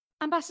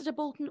Ambassador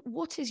Bolton,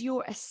 what is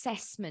your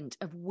assessment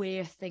of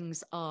where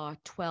things are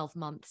 12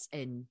 months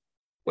in?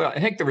 Well, I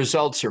think the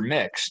results are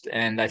mixed.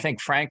 And I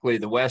think, frankly,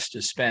 the West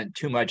has spent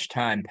too much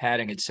time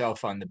patting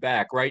itself on the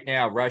back. Right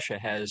now, Russia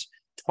has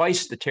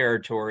twice the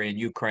territory in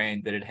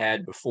Ukraine that it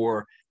had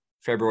before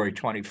February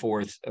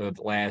 24th of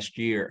last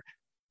year.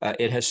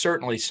 It has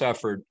certainly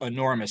suffered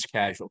enormous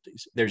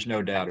casualties. There's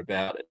no doubt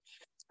about it.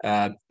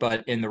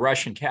 But in the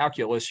Russian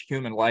calculus,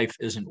 human life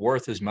isn't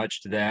worth as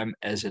much to them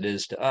as it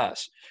is to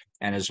us.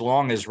 And as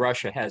long as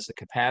Russia has the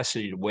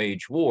capacity to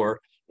wage war,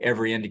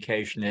 every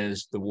indication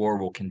is the war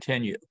will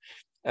continue.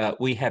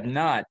 We have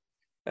not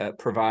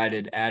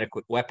provided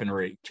adequate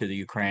weaponry to the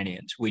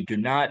Ukrainians. We do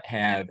not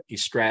have a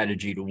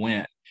strategy to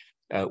win.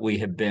 We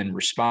have been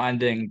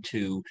responding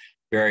to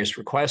various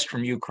requests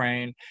from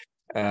Ukraine,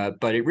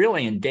 but it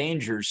really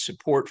endangers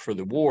support for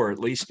the war, at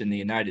least in the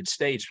United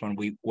States,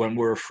 when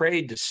we're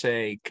afraid to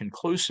say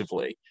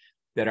conclusively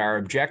that our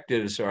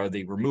objectives are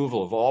the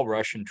removal of all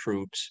Russian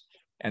troops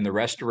and the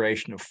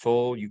restoration of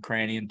full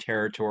Ukrainian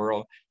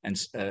territorial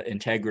and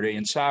integrity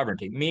and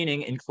sovereignty,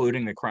 meaning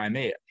including the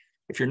Crimea.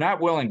 If you're not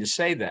willing to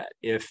say that,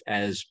 if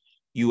as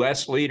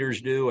U.S.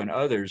 leaders do and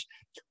others,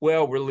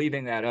 well, we're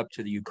leaving that up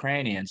to the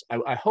Ukrainians,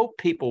 I hope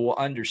people will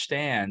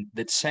understand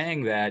that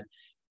saying that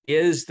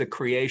is the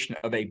creation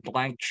of a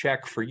blank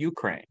check for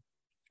Ukraine.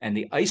 And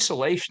the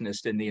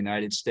isolationists in the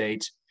United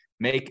States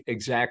make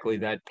exactly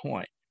that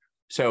point.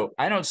 So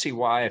I don't see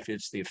why, if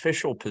it's the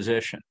official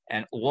position,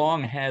 and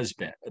long has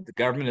been, the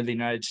government of the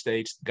United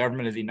States, the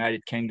government of the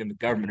United Kingdom, the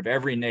government of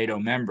every NATO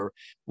member,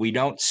 we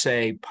don't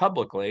say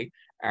publicly,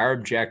 our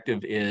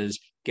objective is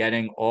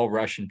getting all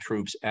Russian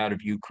troops out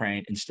of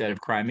Ukraine instead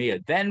of Crimea.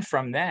 Then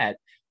from that,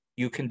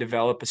 you can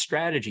develop a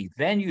strategy.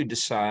 Then you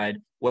decide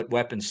what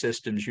weapon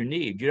systems you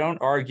need. You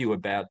don't argue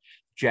about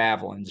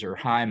javelins or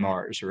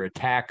HIMARS or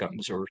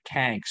ATACMS or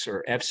tanks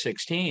or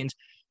F-16s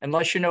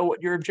unless you know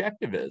what your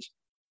objective is.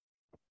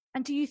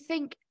 And do you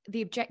think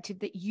the objective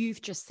that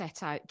you've just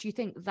set out, do you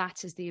think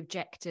that is the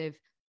objective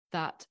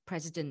that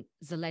President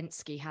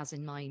Zelensky has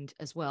in mind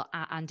as well,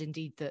 and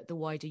indeed the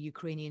wider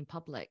Ukrainian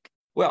public?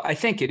 Well, I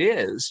think it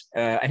is.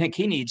 I think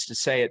he needs to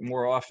say it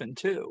more often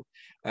too.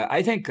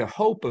 I think the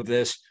hope of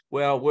this,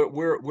 well,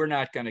 we're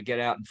not going to get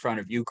out in front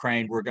of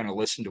Ukraine. We're going to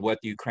listen to what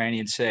the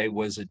Ukrainians say,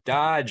 was a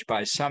dodge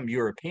by some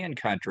European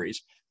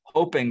countries,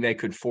 hoping they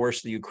could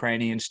force the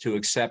Ukrainians to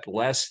accept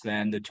less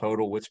than the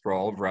total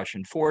withdrawal of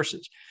Russian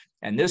forces.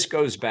 And this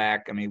goes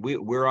back, I mean,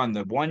 we're on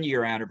the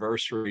 1-year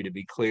anniversary, to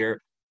be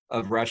clear,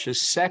 of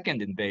Russia's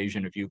second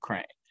invasion of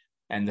Ukraine.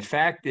 And the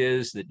fact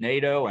is that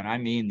NATO, and I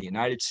mean the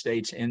United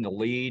States in the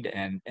lead,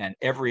 and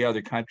every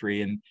other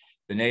country in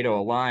the NATO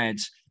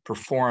alliance,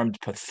 performed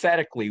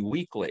pathetically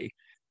weakly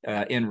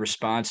in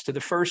response to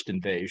the first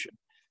invasion.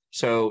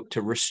 So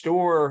to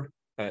restore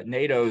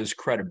NATO's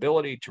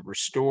credibility, to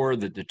restore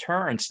the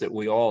deterrence that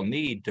we all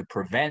need to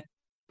prevent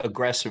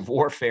aggressive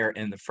warfare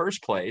in the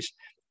first place,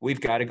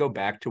 we've got to go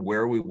back to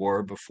where we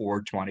were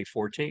before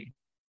 2014.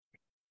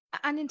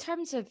 And in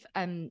terms of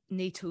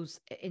NATO's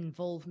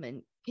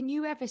involvement, can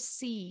you ever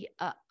see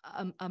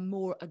a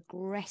more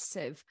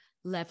aggressive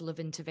level of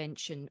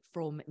intervention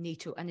from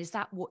NATO? And is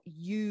that what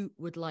you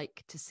would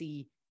like to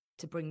see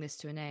to bring this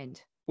to an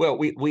end? Well,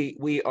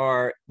 we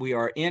are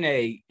in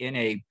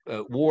a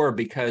war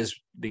because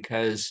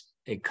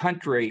a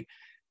country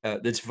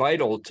that's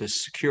vital to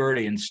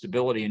security and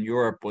stability in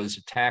Europe was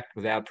attacked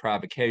without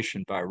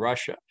provocation by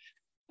Russia.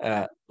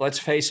 Let's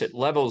face it,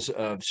 levels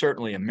of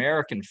certainly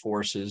American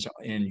forces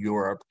in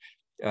Europe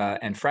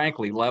and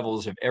frankly,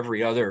 levels of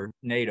every other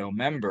NATO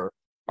member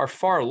are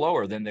far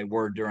lower than they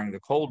were during the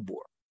Cold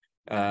War.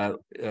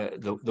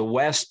 The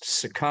West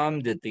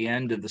succumbed at the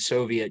end of the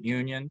Soviet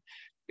Union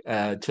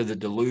to the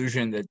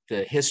delusion that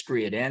the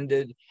history had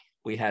ended.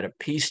 We had a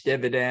peace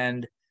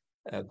dividend.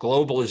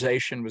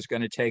 Globalization was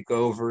going to take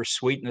over.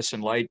 Sweetness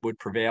and light would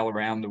prevail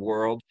around the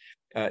world.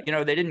 They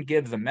didn't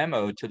give the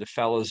memo to the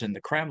fellows in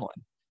the Kremlin.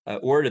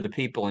 Or to the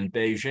people in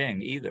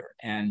Beijing either.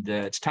 And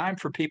it's time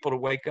for people to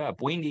wake up.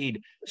 We need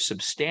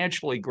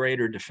substantially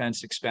greater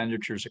defense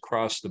expenditures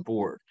across the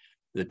board.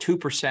 The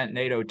 2%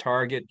 NATO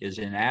target is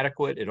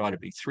inadequate. It ought to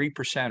be 3%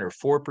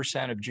 or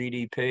 4% of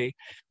GDP. The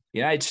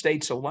United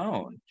States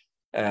alone,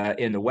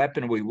 in the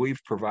weaponry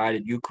we've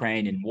provided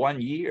Ukraine in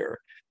 1 year,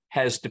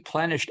 has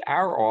deplenished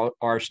our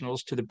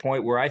arsenals to the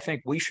point where I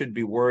think we should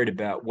be worried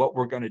about what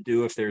we're going to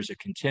do if there's a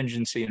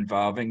contingency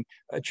involving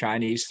a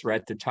Chinese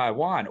threat to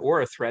Taiwan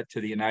or a threat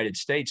to the United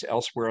States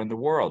elsewhere in the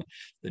world.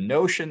 The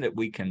notion that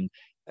we can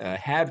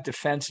have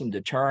defense and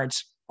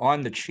deterrence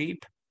on the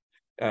cheap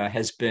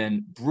has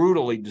been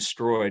brutally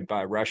destroyed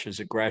by Russia's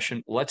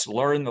aggression. Let's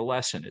learn the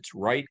lesson. It's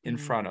right in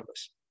front of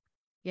us.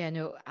 Yeah,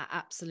 no,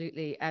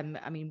 absolutely. I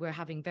mean, we're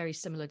having very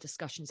similar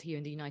discussions here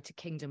in the United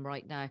Kingdom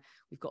right now.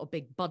 We've got a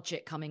big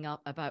budget coming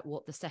up about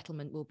what the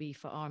settlement will be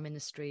for our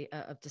Ministry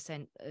of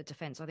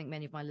Defence. I think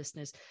many of my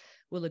listeners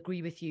will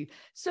agree with you.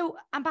 So,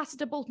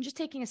 Ambassador Bolton, just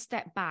taking a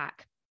step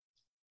back,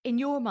 in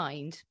your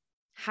mind,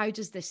 how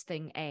does this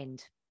thing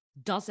end?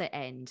 Does it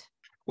end?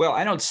 Well,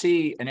 I don't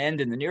see an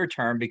end in the near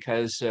term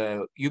because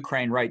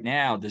Ukraine right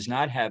now does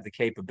not have the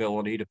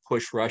capability to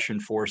push Russian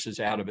forces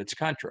out of its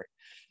country.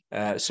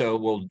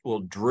 So we'll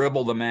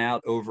dribble them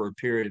out over a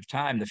period of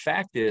time. The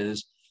fact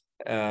is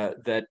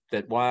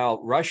that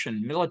while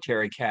Russian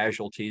military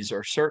casualties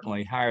are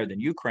certainly higher than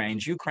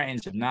Ukraine's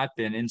have not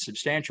been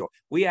insubstantial.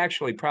 We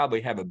actually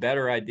probably have a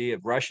better idea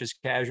of Russia's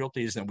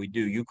casualties than we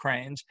do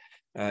Ukraine's,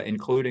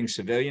 including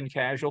civilian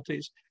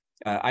casualties.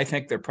 I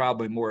think they're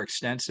probably more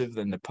extensive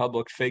than the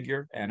public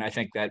figure, and I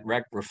think that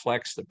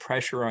reflects the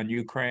pressure on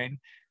Ukraine.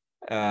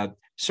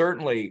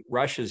 Certainly,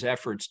 Russia's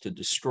efforts to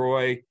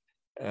destroy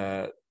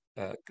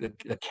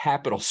the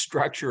capital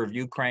structure of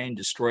Ukraine,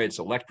 destroy its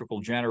electrical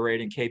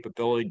generating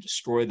capability,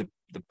 destroy the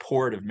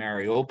port of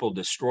Mariupol,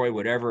 destroy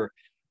whatever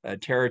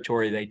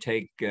territory they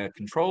take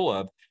control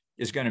of,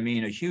 is going to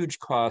mean a huge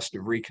cost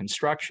of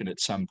reconstruction at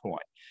some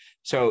point.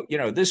 So,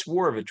 this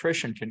war of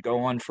attrition can go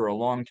on for a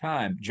long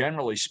time.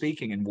 Generally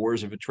speaking, in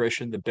wars of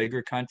attrition, the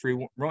bigger country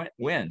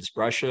wins.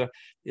 Russia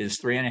is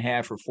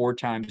 3.5 or 4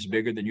 times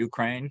bigger than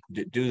Ukraine.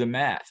 Do the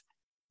math.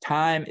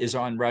 Time is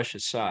on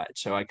Russia's side.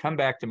 So I come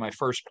back to my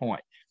first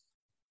point.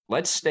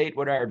 Let's state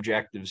what our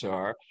objectives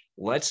are.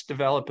 Let's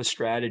develop a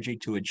strategy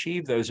to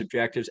achieve those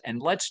objectives, and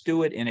let's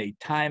do it in a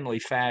timely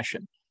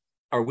fashion.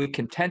 Are we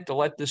content to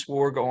let this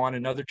war go on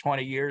another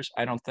 20 years?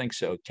 I don't think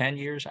so. 10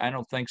 years? I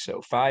don't think so.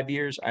 5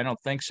 years? I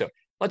don't think so.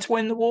 Let's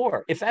win the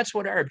war. If that's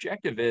what our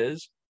objective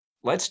is,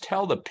 let's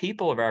tell the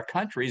people of our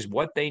countries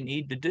what they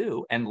need to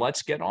do, and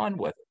let's get on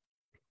with it.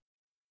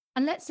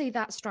 And let's say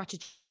that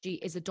strategy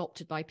is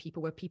adopted by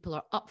people where people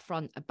are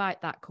upfront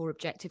about that core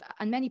objective.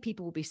 And many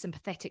people will be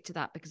sympathetic to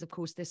that because, of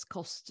course, the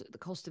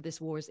cost of this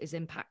war is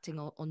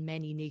impacting on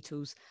many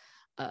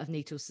of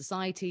NATO's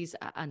societies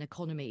and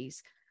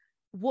economies.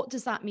 What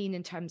does that mean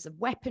in terms of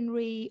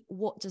weaponry?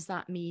 What does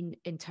that mean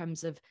in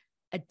terms of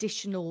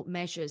additional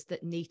measures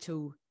that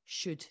NATO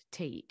should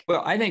take?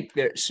 Well, I think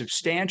that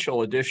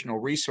substantial additional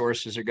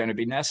resources are going to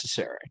be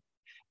necessary.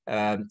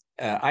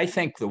 I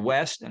think the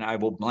West, and I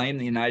will blame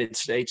the United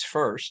States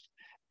first,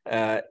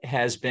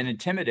 has been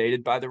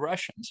intimidated by the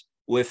Russians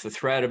with the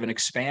threat of an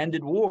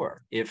expanded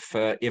war.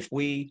 If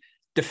we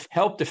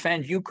help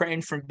defend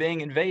Ukraine from being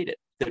invaded,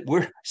 that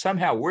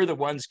we're the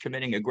ones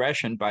committing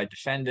aggression by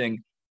defending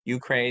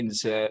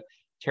Ukraine's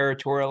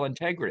territorial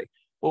integrity.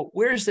 Well,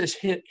 where's this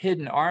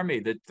hidden army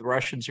that the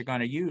Russians are going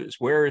to use?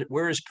 Where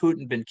has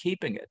Putin been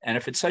keeping it? And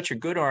if it's such a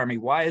good army,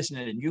 why isn't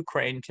it in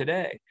Ukraine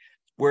today?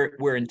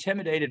 We're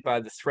intimidated by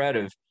the threat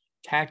of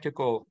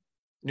tactical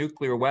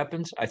nuclear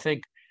weapons. I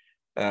think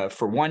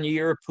for 1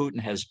 year, Putin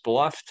has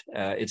bluffed.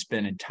 It's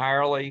been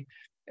entirely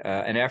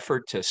an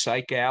effort to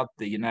psych out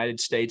the United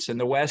States and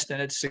the West,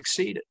 and it's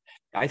succeeded.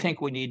 I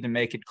think we need to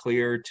make it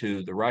clear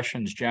to the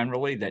Russians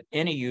generally that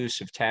any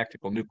use of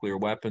tactical nuclear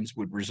weapons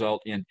would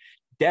result in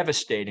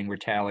devastating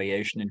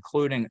retaliation,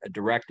 including a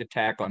direct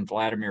attack on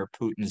Vladimir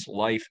Putin's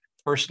life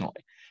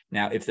personally.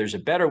 Now, if there's a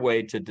better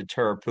way to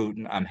deter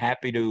Putin, I'm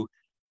happy to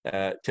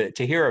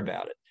hear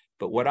about it.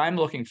 But what I'm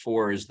looking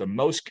for is the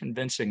most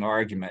convincing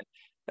argument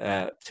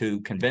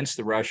to convince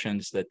the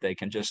Russians that they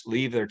can just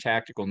leave their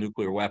tactical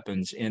nuclear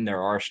weapons in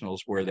their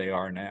arsenals where they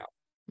are now.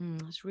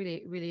 That's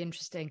really, really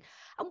interesting.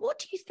 And what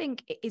do you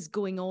think is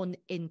going on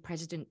in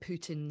President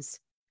Putin's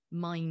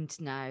mind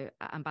now,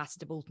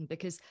 Ambassador Bolton?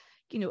 Because,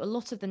 a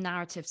lot of the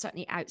narrative,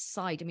 certainly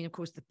outside, of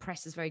course, the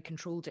press is very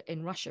controlled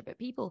in Russia, but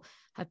people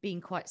have been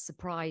quite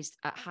surprised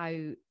at how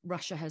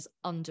Russia has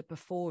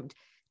underperformed.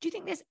 Do you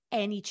think there's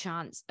any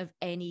chance of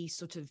any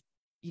sort of,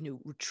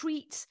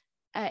 retreat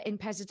in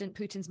President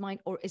Putin's mind,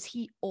 or is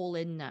he all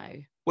in now?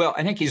 Well,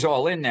 I think he's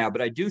all in now,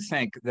 but I do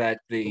think that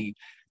the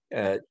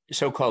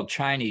so-called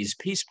Chinese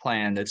peace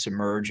plan that's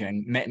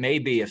emerging may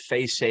be a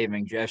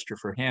face-saving gesture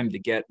for him to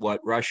get what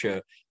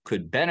Russia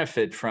could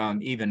benefit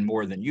from even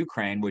more than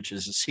Ukraine, which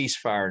is a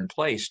ceasefire in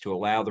place to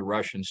allow the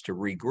Russians to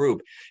regroup.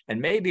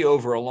 And maybe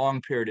over a long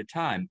period of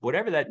time,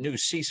 whatever that new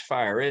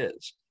ceasefire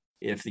is,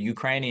 if the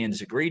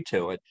Ukrainians agree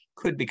to it,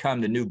 could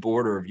become the new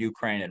border of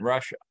Ukraine and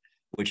Russia,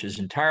 which is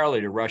entirely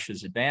to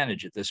Russia's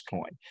advantage at this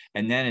point.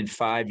 And then in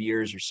 5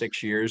 years or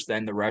 6 years,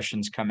 then the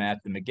Russians come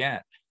at them again.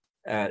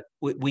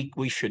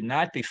 We should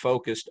not be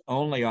focused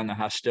only on the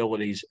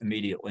hostilities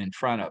immediately in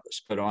front of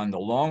us, but on the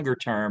longer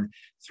term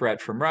threat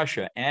from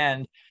Russia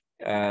and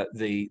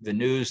the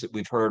news that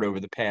we've heard over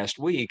the past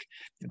week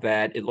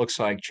that it looks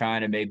like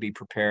China may be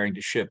preparing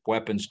to ship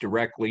weapons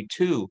directly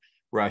to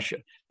Russia.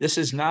 This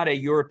is not a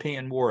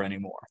European war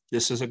anymore.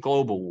 This is a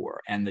global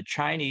war, and the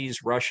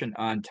Chinese-Russian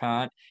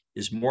entente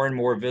is more and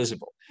more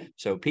visible.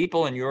 So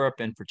people in Europe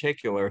in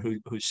particular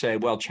who say,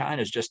 well,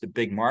 China is just a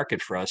big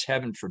market for us,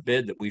 heaven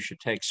forbid that we should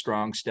take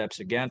strong steps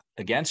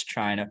against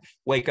China,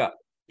 wake up.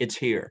 It's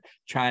here.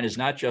 China is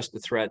not just a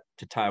threat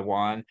to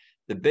Taiwan.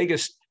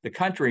 The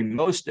country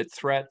most at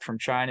threat from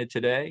China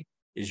today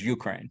is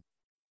Ukraine.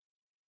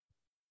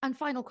 And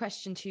final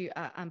question to you,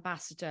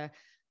 Ambassador.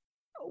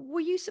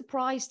 Were you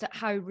surprised at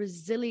how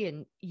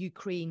resilient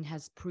Ukraine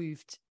has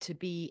proved to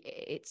be,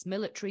 its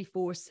military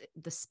force,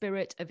 the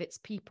spirit of its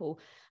people?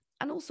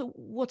 and also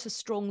what a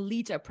strong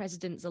leader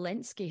President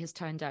Zelensky has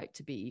turned out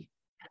to be.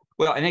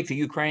 Well, I think the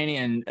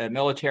Ukrainian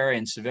military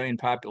and civilian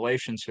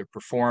populations have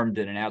performed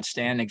in an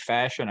outstanding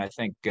fashion. I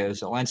think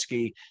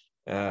Zelensky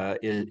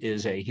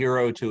is a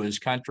hero to his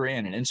country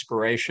and an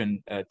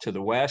inspiration to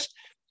the West.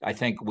 I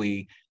think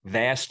we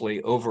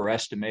vastly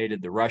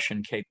overestimated the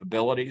Russian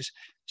capabilities.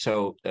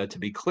 So to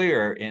be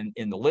clear,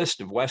 in the list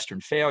of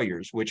Western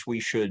failures, which we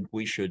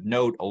should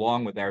note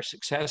along with our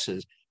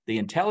successes, the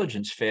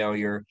intelligence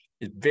failure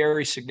is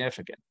very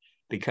significant,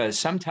 because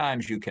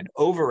sometimes you can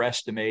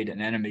overestimate an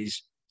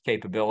enemy's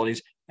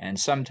capabilities, and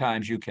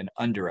sometimes you can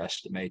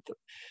underestimate them.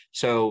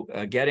 So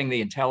getting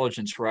the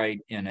intelligence right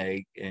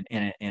in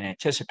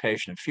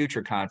anticipation of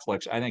future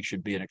conflicts, I think,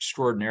 should be an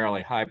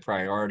extraordinarily high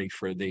priority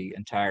for the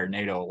entire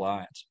NATO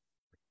alliance.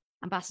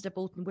 Ambassador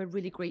Bolton, we're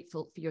really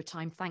grateful for your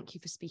time. Thank you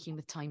for speaking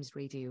with Times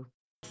Radio.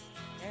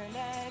 And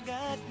I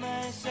got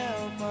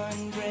myself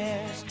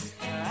undressed.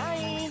 I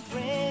ain't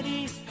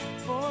ready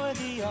for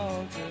the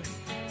altar,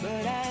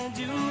 but I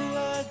do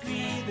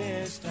agree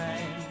there's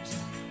times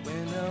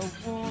when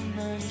a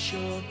woman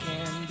sure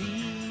can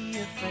be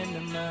a friend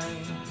of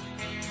mine.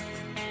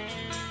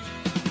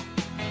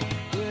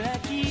 But I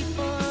keep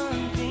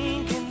on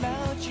thinking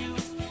about you,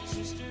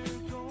 sister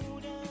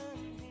golden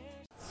hair.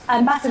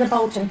 Ambassador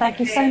Bolton, thank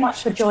you so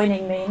much for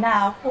joining me.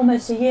 Now,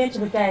 almost a year to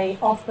the day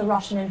of the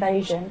Russian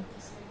invasion.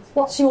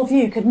 What's your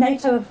view? Could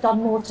NATO have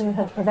done more to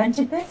have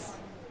prevented this?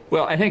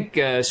 Well, I think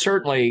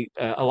certainly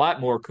a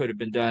lot more could have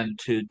been done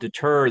to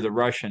deter the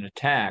Russian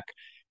attack.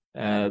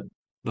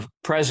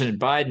 President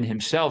Biden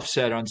himself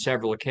said on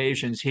several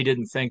occasions he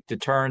didn't think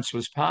deterrence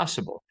was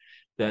possible,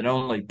 that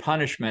only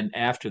punishment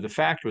after the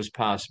fact was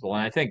possible.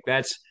 And I think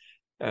that's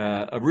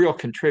a real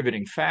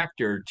contributing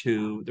factor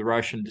to the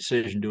Russian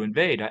decision to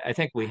invade. I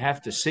think we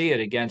have to see it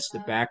against the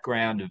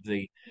background of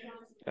the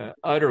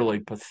utterly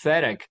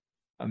pathetic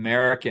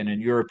American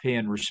and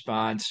European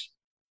response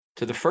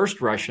to the first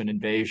Russian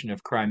invasion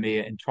of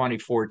Crimea in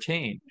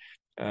 2014.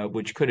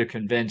 Which could have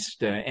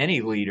convinced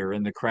any leader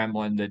in the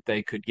Kremlin that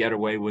they could get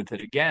away with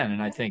it again.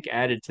 And I think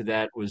added to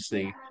that was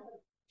the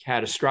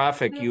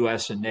catastrophic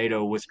U.S. and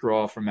NATO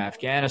withdrawal from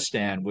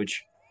Afghanistan,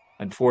 which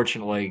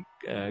unfortunately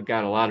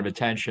got a lot of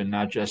attention,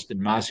 not just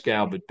in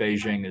Moscow, but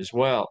Beijing as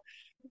well.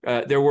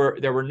 There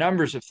were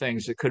numbers of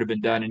things that could have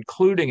been done,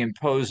 including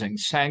imposing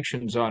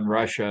sanctions on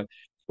Russia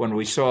when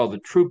we saw the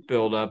troop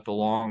buildup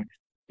along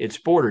its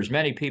borders.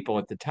 Many people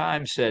at the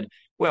time said,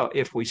 well,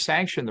 if we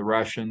sanction the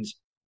Russians,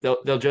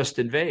 they'll just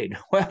invade.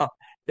 Well,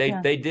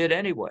 they did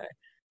anyway.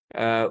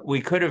 We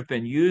could have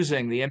been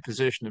using the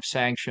imposition of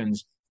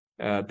sanctions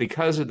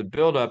because of the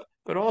buildup,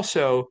 but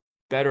also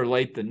better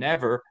late than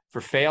never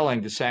for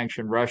failing to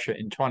sanction Russia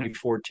in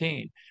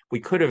 2014. We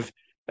could have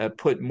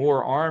put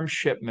more arms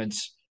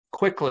shipments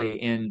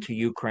quickly into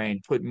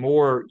Ukraine, put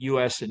more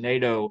U.S. and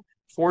NATO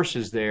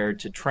forces there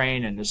to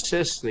train and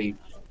assist the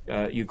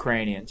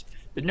Ukrainians.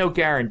 There's no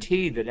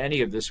guarantee that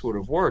any of this would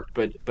have worked,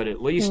 but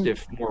at least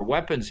if more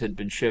weapons had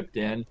been shipped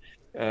in,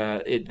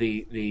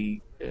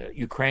 the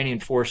Ukrainian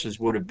forces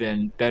would have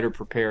been better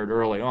prepared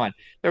early on.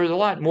 There was a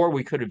lot more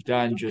we could have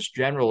done just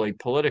generally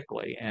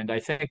politically, and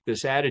I think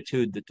this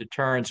attitude that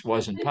deterrence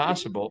wasn't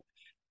possible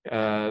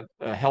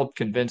helped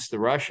convince the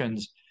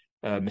Russians,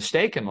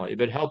 mistakenly,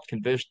 but helped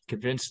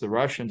convince the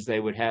Russians they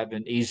would have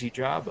an easy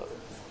job of it.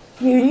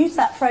 You used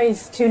that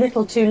phrase, too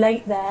little, too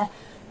late there.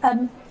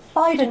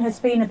 Biden has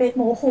been a bit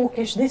more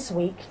hawkish this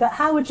week, but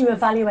how would you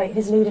evaluate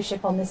his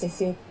leadership on this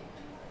issue?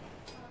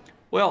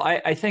 Well,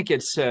 I think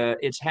it's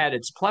had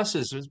its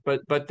pluses,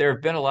 but there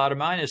have been a lot of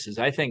minuses.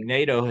 I think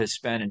NATO has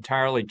spent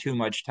entirely too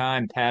much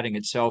time patting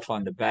itself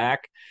on the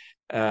back.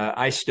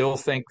 I still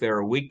think there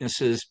are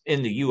weaknesses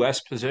in the U.S.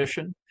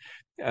 position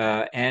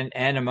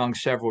and among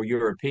several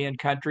European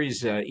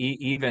countries,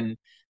 even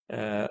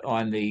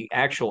on the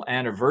actual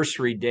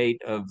anniversary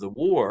date of the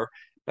war.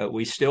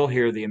 We still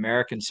hear the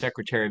American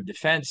Secretary of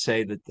Defense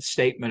say that the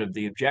statement of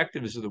the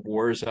objectives of the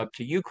war is up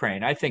to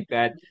Ukraine. I think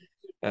that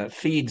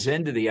feeds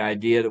into the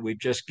idea that we've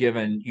just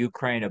given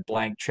Ukraine a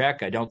blank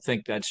check. I don't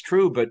think that's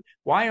true, but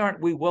why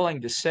aren't we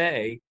willing to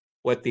say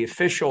what the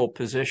official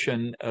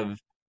position of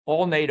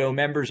all NATO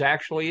members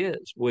actually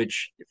is,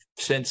 which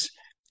since,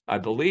 I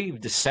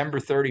believe, December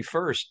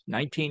 31st,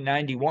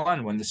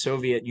 1991, when the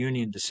Soviet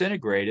Union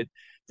disintegrated,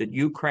 that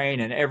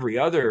Ukraine and every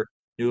other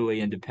newly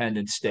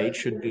independent state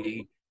should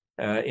be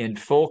in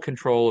full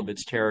control of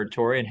its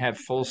territory and have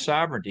full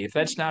sovereignty. If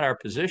that's not our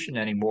position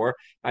anymore,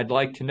 I'd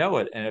like to know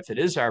it. And if it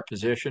is our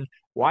position,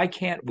 why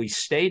can't we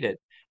state it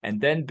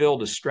and then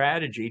build a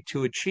strategy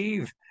to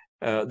achieve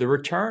the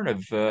return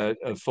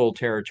of full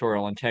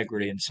territorial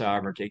integrity and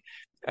sovereignty?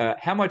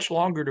 How much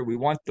longer do we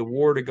want the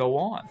war to go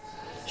on?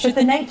 Should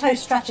the NATO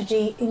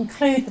strategy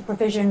include the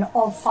provision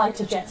of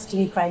fighter jets to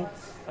Ukraine?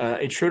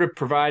 It should have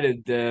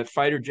provided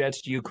fighter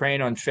jets to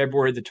Ukraine on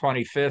February the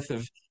 25th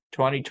of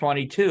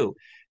 2022.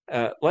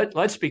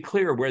 Let's be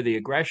clear where the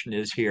aggression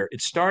is here.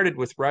 It started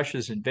with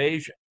Russia's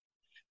invasion.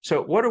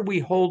 So what are we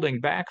holding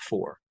back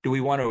for? Do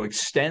we want to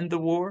extend the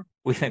war?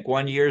 We think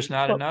 1 year is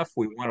not enough.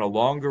 We want a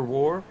longer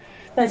war.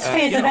 There's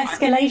fears of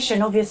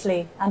escalation,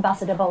 obviously,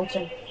 Ambassador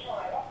Bolton.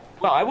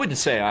 Well, I wouldn't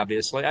say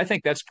obviously. I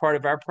think that's part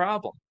of our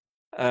problem.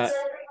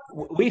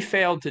 We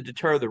failed to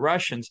deter the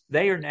Russians.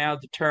 They are now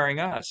deterring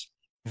us.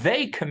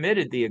 They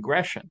committed the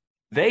aggression.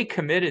 They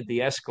committed the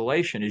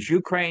escalation. Is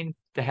Ukraine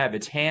to have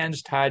its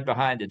hands tied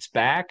behind its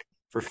back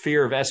for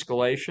fear of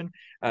escalation?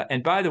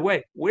 And by the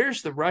way,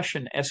 where's the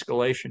Russian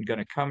escalation going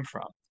to come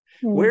from?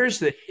 Where's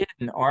the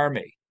hidden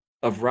army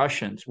of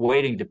Russians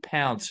waiting to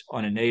pounce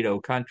on a NATO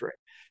country?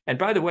 And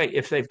by the way,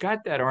 if they've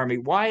got that army,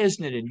 why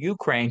isn't it in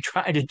Ukraine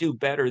trying to do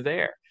better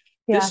there?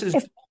 Yeah. This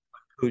is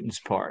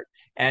Putin's part.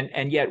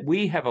 And yet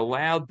we have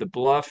allowed the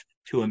bluff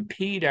to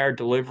impede our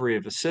delivery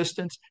of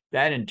assistance.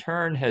 That in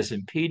turn has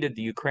impeded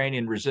the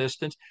Ukrainian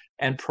resistance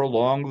and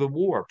prolonged the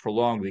war,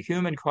 prolonged the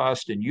human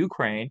cost in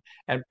Ukraine,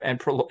 and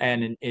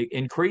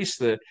increase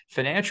the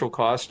financial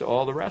cost to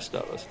all the rest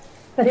of us.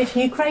 But if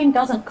Ukraine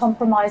doesn't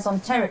compromise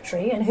on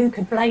territory, and who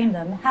could blame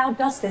them, how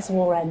does this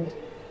war end?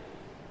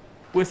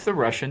 With the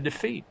Russian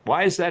defeat.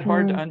 Why is that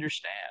hard to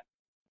understand?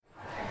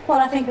 Well,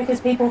 I think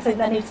because people think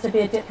there needs to be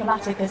a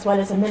diplomatic as well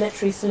as a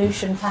military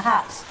solution,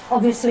 perhaps.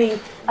 Obviously,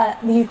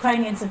 the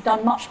Ukrainians have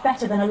done much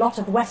better than a lot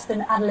of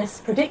Western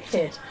analysts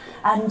predicted,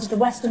 and the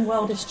Western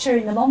world is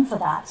cheering them on for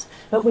that.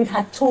 But we've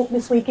had talk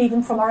this week,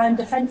 even from our own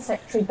Defence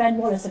Secretary, Ben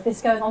Wallace, of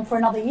this going on for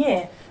another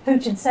year,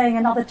 Putin saying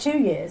another 2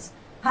 years.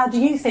 How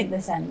do you think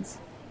this ends?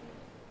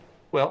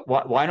 Well,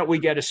 why don't we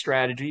get a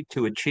strategy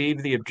to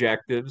achieve the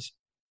objectives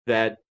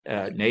that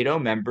NATO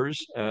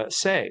members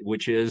say,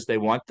 which is they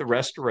want the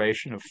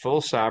restoration of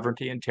full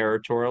sovereignty and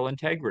territorial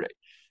integrity.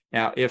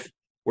 Now, if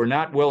we're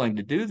not willing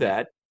to do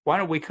that, why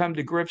don't we come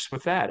to grips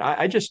with that?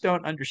 I just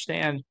don't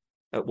understand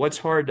what's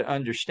hard to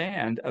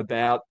understand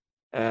about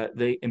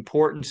the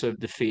importance of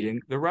defeating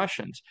the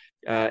Russians.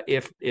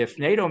 If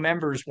NATO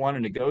members want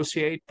to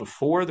negotiate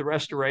before the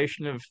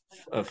restoration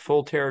of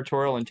full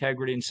territorial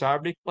integrity and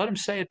sovereignty, let them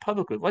say it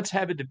publicly. Let's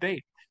have a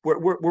debate.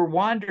 We're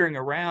wandering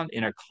around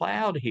in a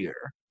cloud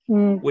here,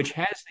 which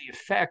has the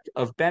effect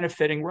of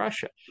benefiting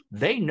Russia.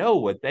 They know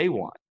what they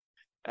want.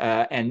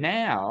 And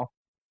now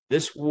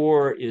this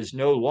war is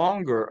no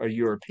longer a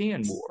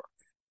European war.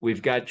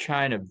 We've got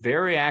China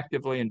very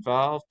actively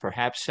involved,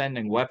 perhaps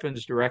sending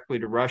weapons directly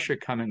to Russia,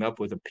 coming up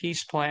with a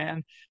peace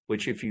plan,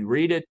 which if you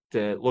read it,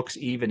 looks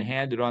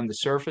even-handed on the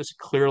surface,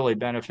 clearly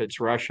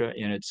benefits Russia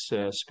in its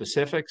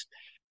specifics.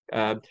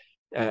 And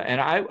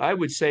I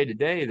would say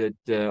today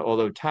that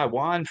although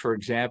Taiwan, for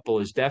example,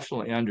 is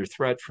definitely under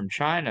threat from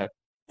China,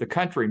 the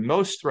country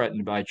most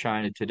threatened by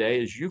China today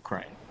is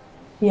Ukraine.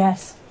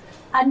 Yes.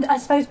 And I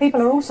suppose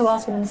people are also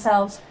asking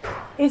themselves,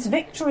 is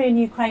victory in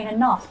Ukraine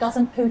enough?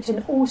 Doesn't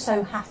Putin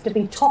also have to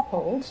be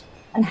toppled?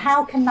 And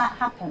how can that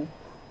happen?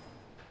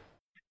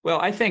 Well,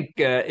 I think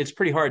it's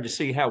pretty hard to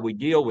see how we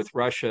deal with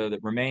Russia that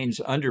remains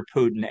under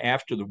Putin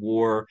after the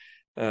war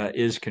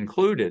is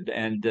concluded.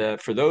 And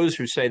for those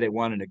who say they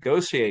want to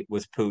negotiate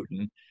with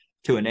Putin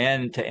to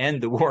end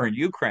the war in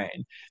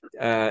Ukraine,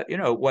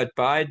 what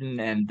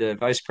Biden and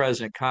Vice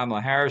President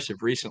Kamala Harris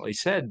have recently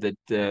said,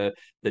 that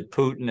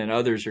Putin and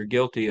others are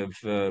guilty of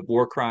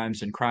war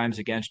crimes and crimes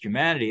against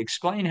humanity,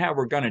 explain how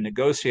we're going to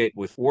negotiate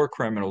with war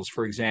criminals,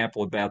 for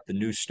example, about the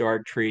New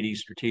START treaty,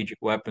 strategic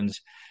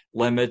weapons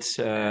limits,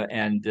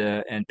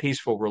 and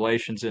peaceful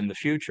relations in the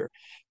future.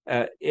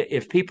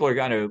 If people are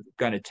going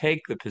to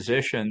take the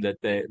position that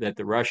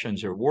the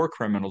Russians are war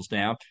criminals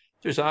now,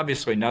 there's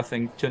obviously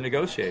nothing to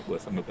negotiate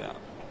with them about.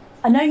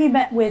 I know you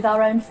met with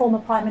our own former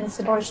Prime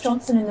Minister Boris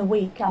Johnson in the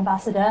week,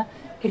 Ambassador.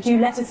 Could you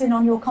let us in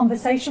on your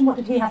conversation? What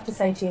did he have to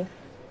say to you?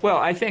 Well,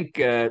 I think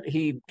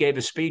he gave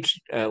a speech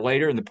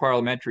later in the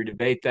parliamentary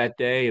debate that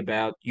day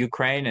about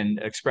Ukraine and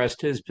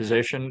expressed his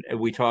position.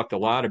 We talked a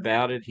lot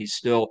about it. He's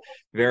still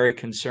very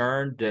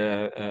concerned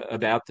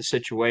about the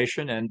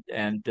situation,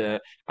 and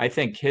I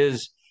think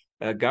his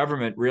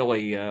government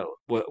really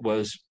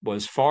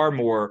was far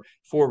more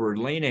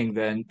forward-leaning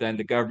than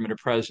the government of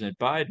President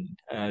Biden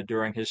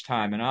during his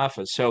time in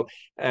office. So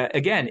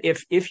again,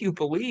 if you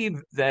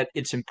believe that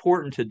it's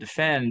important to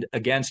defend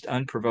against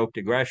unprovoked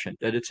aggression,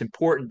 that it's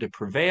important to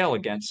prevail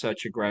against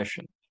such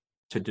aggression,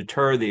 to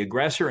deter the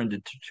aggressor and to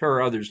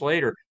deter others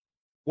later,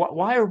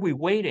 why are we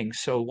waiting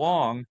so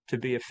long to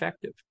be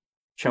effective?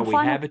 Shall we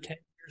have a 10-year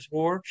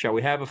war? Shall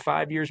we have a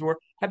 5-year war?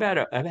 How about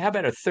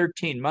a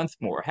 13-month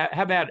war?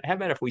 How about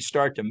if we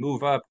start to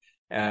move up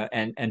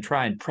and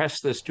try and press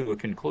this to a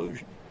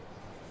conclusion?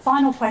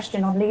 Final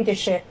question on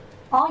leadership.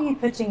 Are you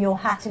putting your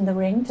hat in the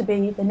ring to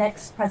be the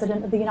next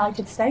president of the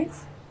United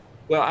States?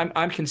 Well,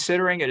 I'm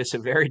considering it. It's a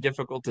very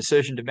difficult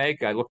decision to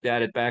make. I looked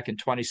at it back in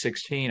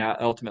 2016. I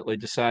ultimately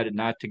decided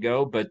not to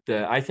go, but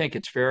I think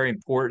it's very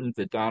important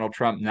that Donald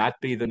Trump not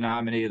be the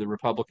nominee of the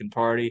Republican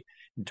Party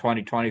in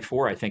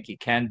 2024. I think he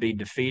can be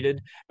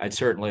defeated. I'd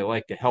certainly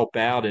like to help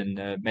out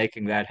in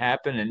making that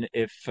happen. And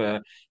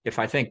if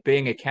I think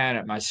being a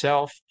candidate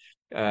myself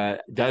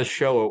does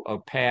show a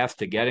path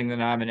to getting the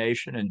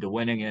nomination and to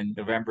winning in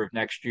November of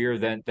next year,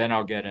 then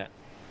I'll get in.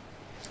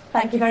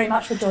 Thank you very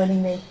much for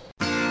joining me.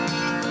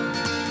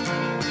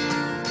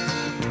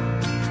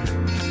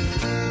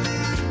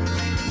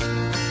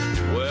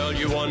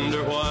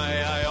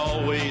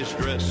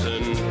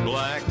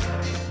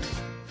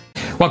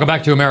 Welcome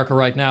back to America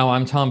Right Now.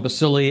 I'm Tom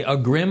Basili. A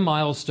grim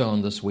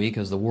milestone this week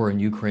as the war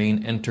in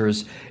Ukraine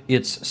enters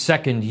its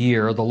second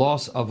year. The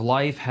loss of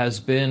life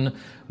has been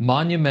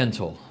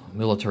monumental.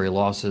 Military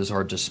losses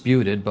are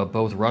disputed, but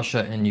both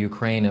Russia and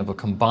Ukraine have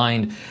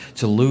combined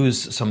to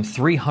lose some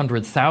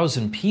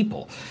 300,000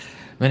 people.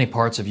 Many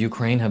parts of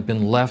Ukraine have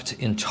been left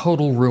in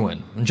total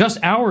ruin. Just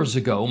hours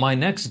ago, my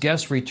next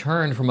guest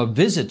returned from a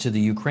visit to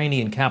the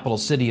Ukrainian capital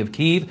city of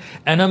Kyiv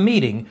and a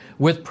meeting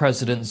with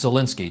President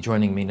Zelensky.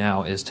 Joining me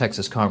now is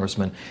Texas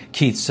Congressman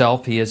Keith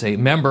Self. He is a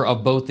member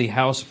of both the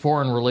House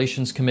Foreign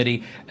Relations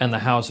Committee and the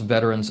House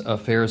Veterans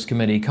Affairs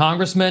Committee.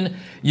 Congressman,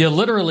 you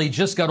literally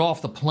just got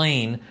off the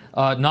plane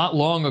not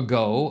long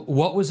ago.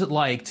 What was it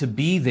like to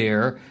be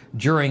there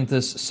during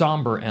this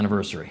somber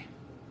anniversary?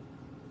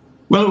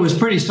 Well, it was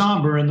pretty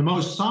somber, and the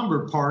most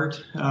somber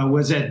part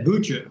was at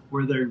Bucha,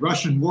 where the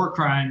Russian war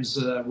crimes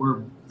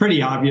were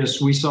pretty obvious.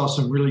 We saw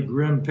some really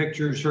grim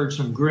pictures, heard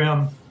some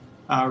grim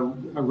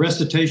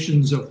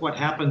recitations of what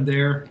happened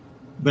there.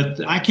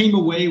 But I came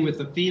away with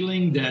the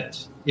feeling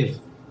that if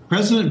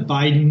President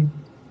Biden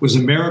was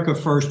America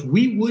first,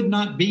 we would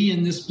not be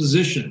in this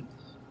position.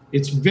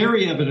 It's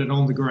very evident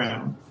on the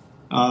ground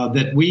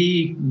that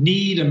we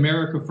need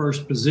America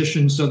first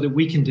position so that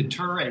we can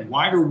deter a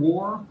wider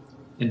war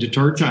and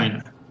deter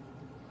China.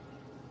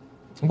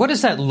 What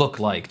does that look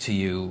like to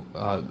you,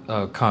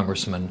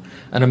 Congressman?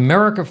 An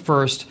America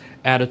first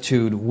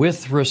attitude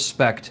with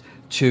respect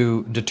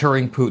to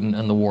deterring Putin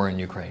and the war in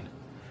Ukraine?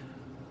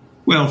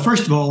 Well,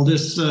 first of all,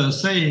 this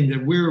saying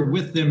that we're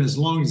with them as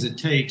long as it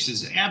takes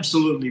is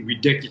absolutely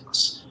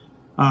ridiculous.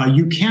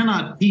 You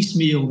cannot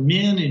piecemeal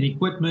men and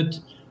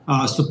equipment,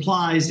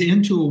 supplies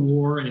into a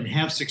war and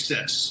have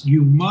success.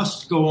 You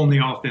must go on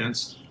the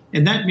offense.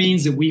 And that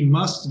means that we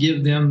must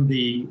give them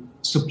the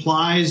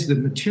supplies, the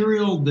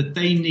material that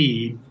they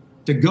need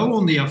to go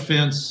on the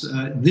offense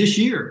this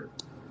year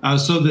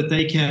so that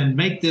they can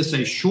make this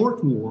a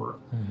short war,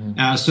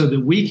 so that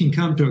we can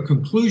come to a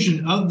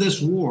conclusion of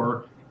this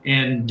war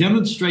and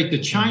demonstrate to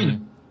China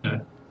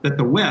that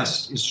the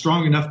West is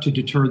strong enough to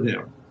deter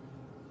them.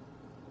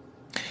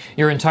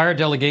 Your entire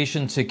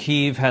delegation to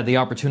Kyiv had the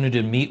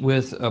opportunity to meet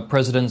with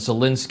President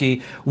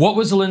Zelensky. What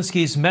was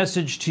Zelensky's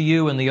message to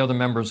you and the other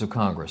members of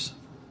Congress?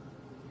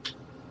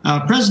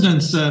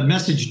 President's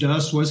message to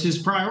us was his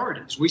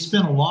priorities. We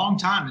spent a long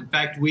time. In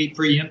fact, we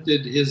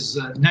preempted his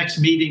next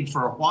meeting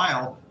for a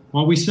while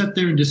we sat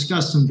there and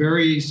discussed some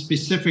very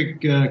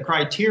specific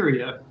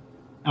criteria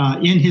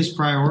in his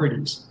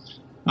priorities.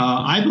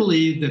 I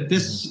believe that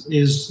this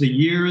is the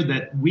year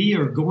that we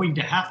are going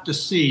to have to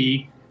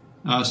see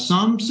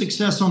some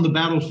success on the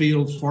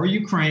battlefield for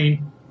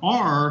Ukraine,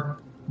 or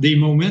the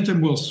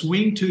momentum will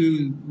swing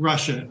to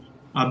Russia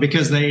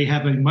because they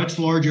have a much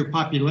larger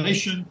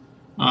population.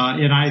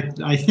 And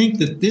I think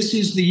that this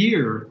is the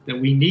year that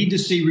we need to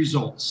see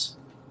results.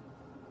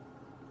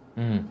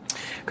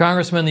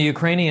 Congressman, the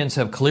Ukrainians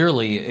have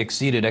clearly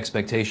exceeded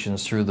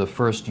expectations through the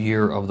first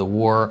year of the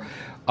war.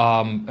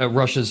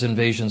 Russia's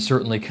invasion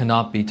certainly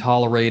cannot be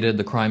tolerated.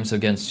 The crimes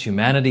against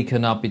humanity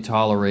cannot be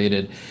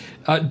tolerated.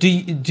 Do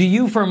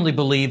you firmly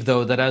believe,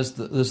 though, that as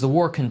the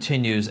war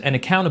continues, an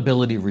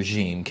accountability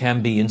regime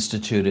can be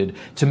instituted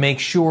to make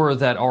sure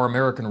that our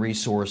American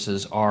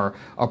resources are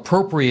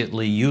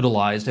appropriately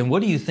utilized? And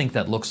what do you think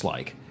that looks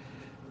like?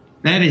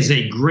 That is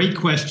a great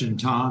question,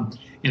 Tom.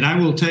 And I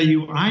will tell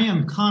you, I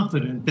am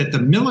confident that the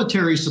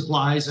military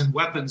supplies and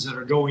weapons that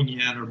are going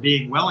in are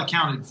being well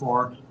accounted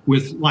for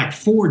with like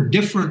 4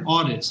 different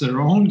audits that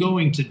are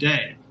ongoing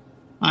today.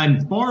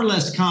 I'm far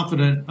less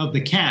confident of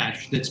the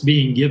cash that's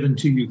being given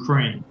to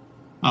Ukraine.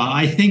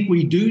 I think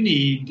we do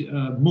need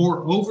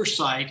more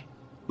oversight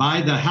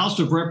by the House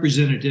of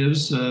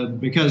Representatives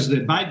because the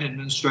Biden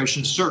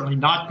administration is certainly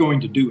not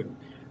going to do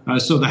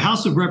it. So the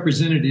House of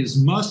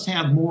Representatives must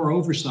have more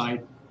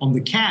oversight on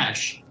the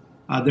cash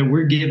that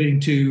we're giving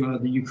to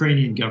the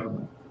Ukrainian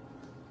government.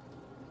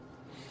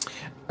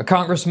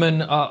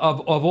 Congressman,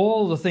 of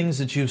all the things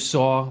that you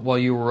saw while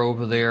you were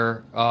over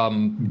there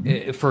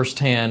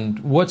firsthand,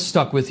 what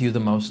stuck with you the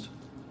most?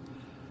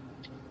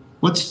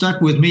 What stuck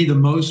with me the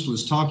most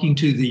was talking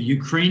to the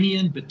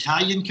Ukrainian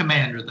battalion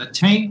commander, the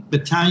tank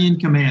battalion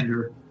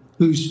commander,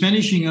 who's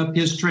finishing up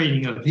his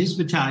training of his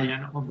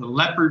battalion on the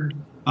Leopard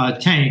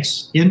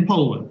tanks in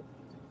Poland.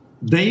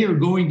 They are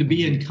going to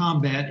be in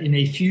combat in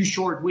a few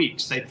short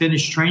weeks. They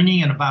finish training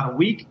in about a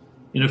week.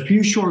 In a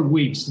few short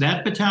weeks,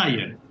 that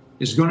battalion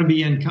is going to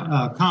be in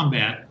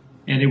combat.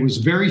 And it was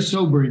very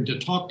sobering to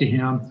talk to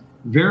him.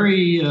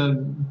 Very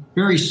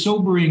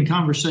sobering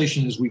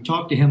conversation as we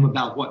talked to him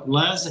about what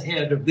lies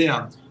ahead of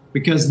them,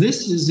 because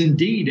this is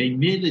indeed a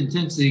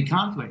mid-intensity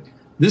conflict.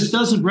 This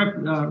doesn't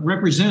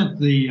represent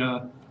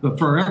the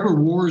forever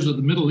wars of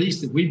the Middle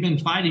East that we've been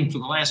fighting for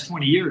the last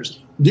 20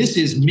 years. This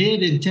is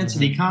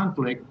mid-intensity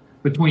conflict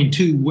between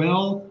 2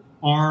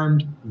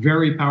 well-armed,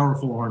 very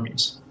powerful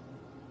armies.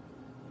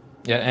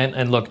 Yeah,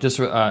 and look, just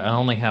I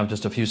only have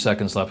just a few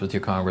seconds left with you,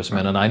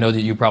 Congressman, and I know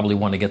that you probably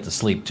want to get to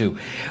sleep too.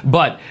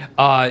 But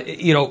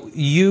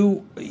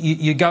you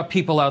got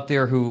people out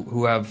there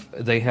who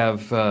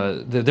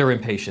they're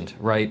impatient,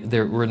 right?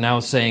 We're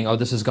now saying, oh,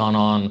 this has gone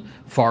on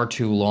far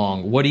too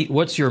long.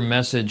 What's your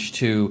message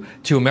to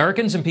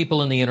Americans and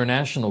people in the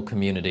international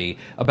community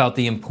about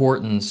the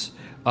importance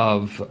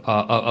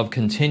of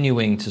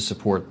continuing to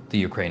support the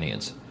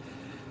Ukrainians?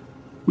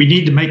 We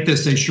need to make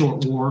this a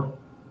short war.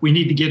 We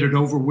need to get it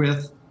over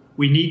with.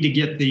 We need to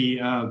get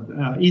the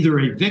either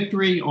a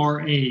victory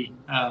or a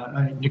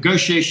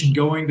negotiation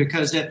going,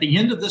 because at the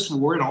end of this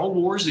war, and all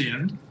wars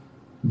end,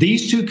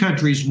 these two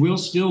countries will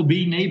still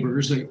be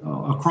neighbors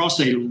across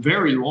a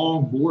very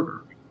long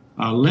border.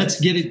 Let's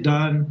get it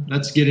done.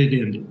 Let's get it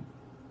ended.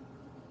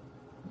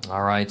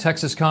 All right.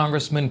 Texas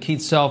Congressman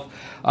Keith Self,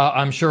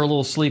 I'm sure a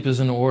little sleep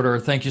is in order.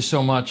 Thank you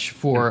so much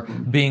for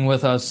being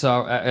with us,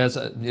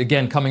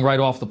 again, coming right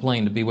off the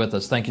plane to be with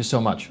us. Thank you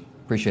so much.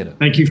 Appreciate it.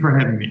 Thank you for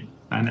having me.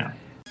 Bye now.